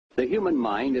The human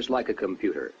mind is like a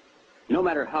computer. No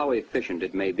matter how efficient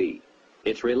it may be,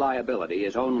 its reliability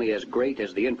is only as great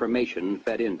as the information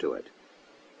fed into it.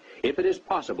 If it is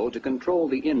possible to control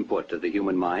the input of the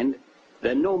human mind,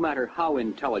 then no matter how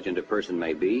intelligent a person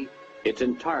may be, it's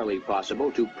entirely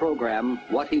possible to program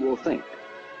what he will think.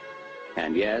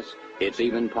 And yes, it's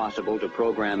even possible to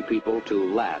program people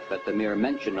to laugh at the mere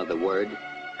mention of the word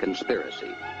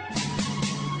conspiracy.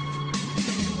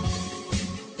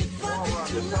 While we're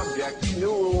on the subject,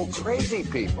 new crazy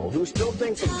people who still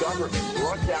think the government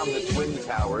brought down the Twin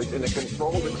Towers in a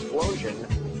controlled explosion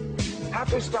have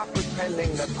to stop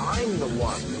pretending that I'm the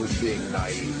one who's being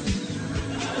naive.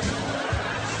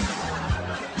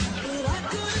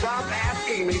 Stop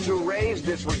asking me to raise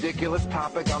this ridiculous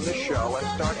topic on the show and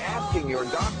start asking your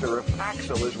doctor if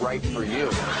Paxil is right for you.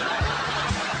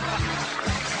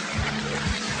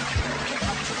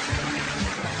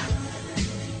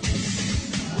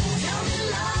 Tell me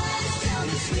lies, tell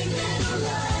me sweet little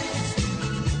lies. Tell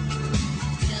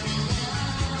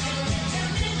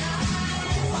me lies, tell me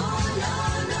lies. Oh no,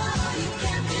 no, you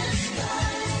can't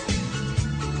disguise.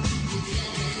 You can't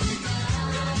disguise.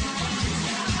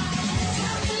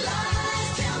 Tell me lies,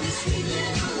 tell me sweet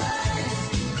little lies.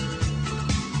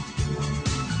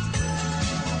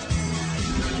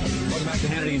 Welcome back to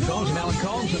Hannity and Combs. I'm Alan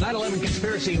Combs. The 9/11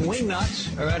 conspiracy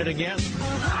wingnuts are at it again.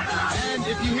 And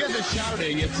if you hear the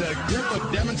shouting, it's a group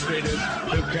of demonstrators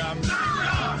who come.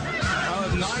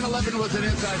 9/11 was an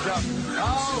inside job.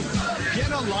 Oh,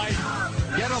 get a life.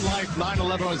 Get a life.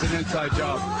 9/11 was an inside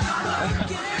job.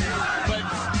 But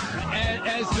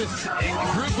as this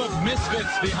group of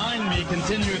misfits behind me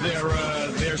continue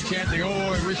their chanting,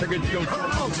 oh, I wish I could go.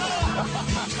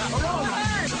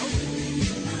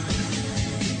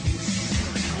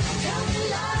 Tell me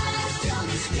lies, tell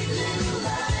me sweet little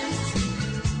lies.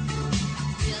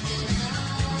 Tell me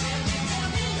lies, tell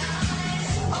me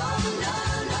lies. Oh no,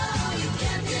 no, you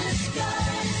can't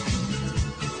disguise.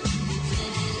 You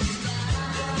can't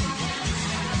disguise.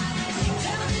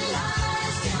 Tell me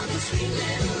lies, tell me sweet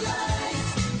little lies.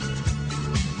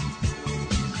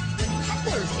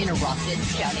 Hecklers interrupted,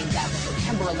 shouting that the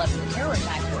September 11th terror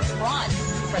attacks were a fraud.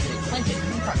 President Clinton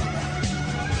confronted them.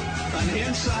 An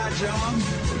inside job?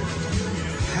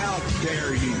 How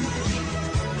dare you?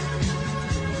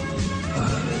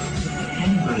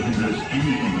 Anybody who knows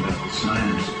anything about the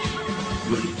science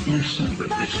would instantly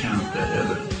discount that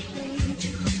evidence.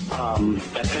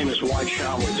 That famous white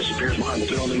shower disappears behind the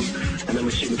building, and then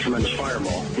we see the tremendous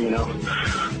fireball, you know.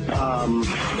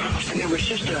 There was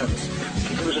just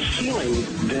there was a feeling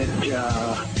that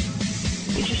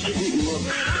it just didn't look,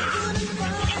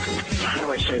 how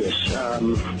do I say this?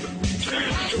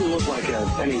 It didn't look like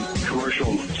any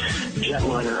commercial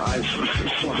jetliner I've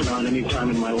flown on any time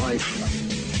in my life.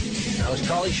 That was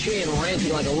Charlie Sheen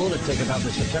ranting like a lunatic about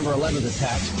the September 11th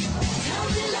attacks. Tell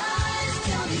me lies,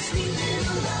 tell me sweet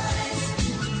little lies.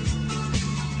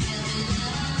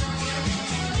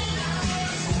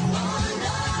 Oh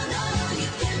no, no, you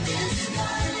can't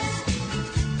disguise.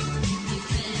 You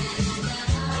can't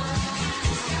disguise.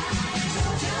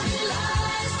 Tell me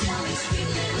lies, tell me sweet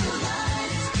little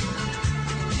lies.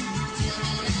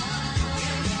 Tell me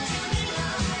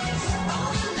lies.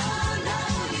 Oh no, no,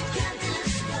 you can't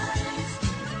disguise.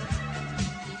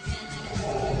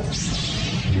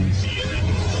 CNN,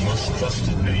 the most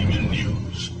trusted name in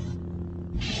news.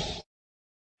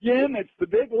 Jim, it's the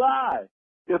big lie.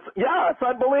 It's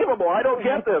unbelievable. I don't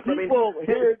get this. People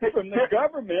hear it from the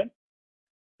government.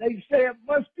 They say it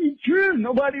must be true.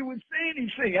 Nobody would say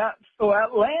anything so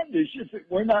outlandish if it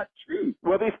were not true.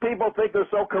 Well, these people think they're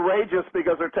so courageous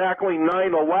because they're tackling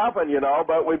 9/11, you know.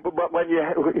 But when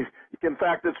in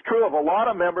fact, it's true of a lot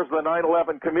of members of the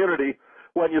 9/11 community.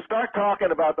 When you start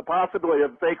talking about the possibility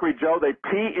of Bakery Joe, they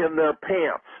pee in their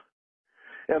pants.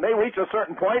 And they reach a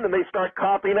certain point and they start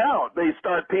copping out. They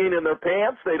start peeing in their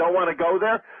pants. They don't want to go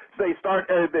there. They start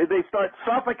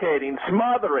suffocating,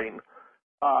 smothering.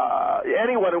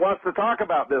 Anyone who wants to talk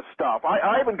about this stuff.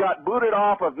 I even got booted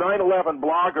off of 9/11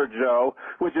 Blogger, Joe,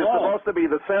 which is supposed to be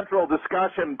the central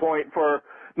discussion point for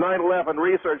 9/11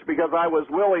 research, because I was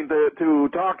willing to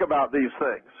talk about these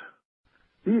things.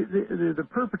 The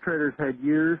perpetrators had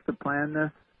years to plan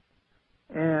this,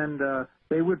 and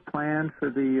they would plan for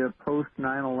the post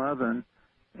 9/11,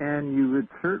 and you would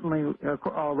certainly,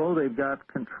 although they've got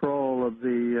control of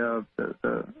the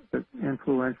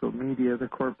influential media, the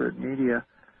corporate media,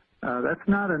 that's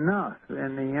not enough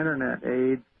in the internet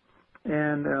age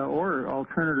and or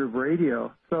alternative radio.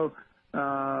 So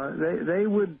they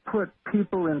would put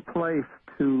people in place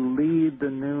to lead the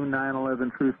new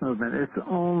 9/11 truth movement. It's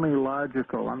only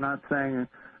logical. I'm not saying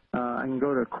I can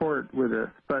go to court with this,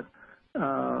 but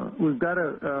we've got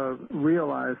to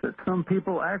realize that some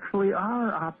people actually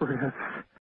are operatives.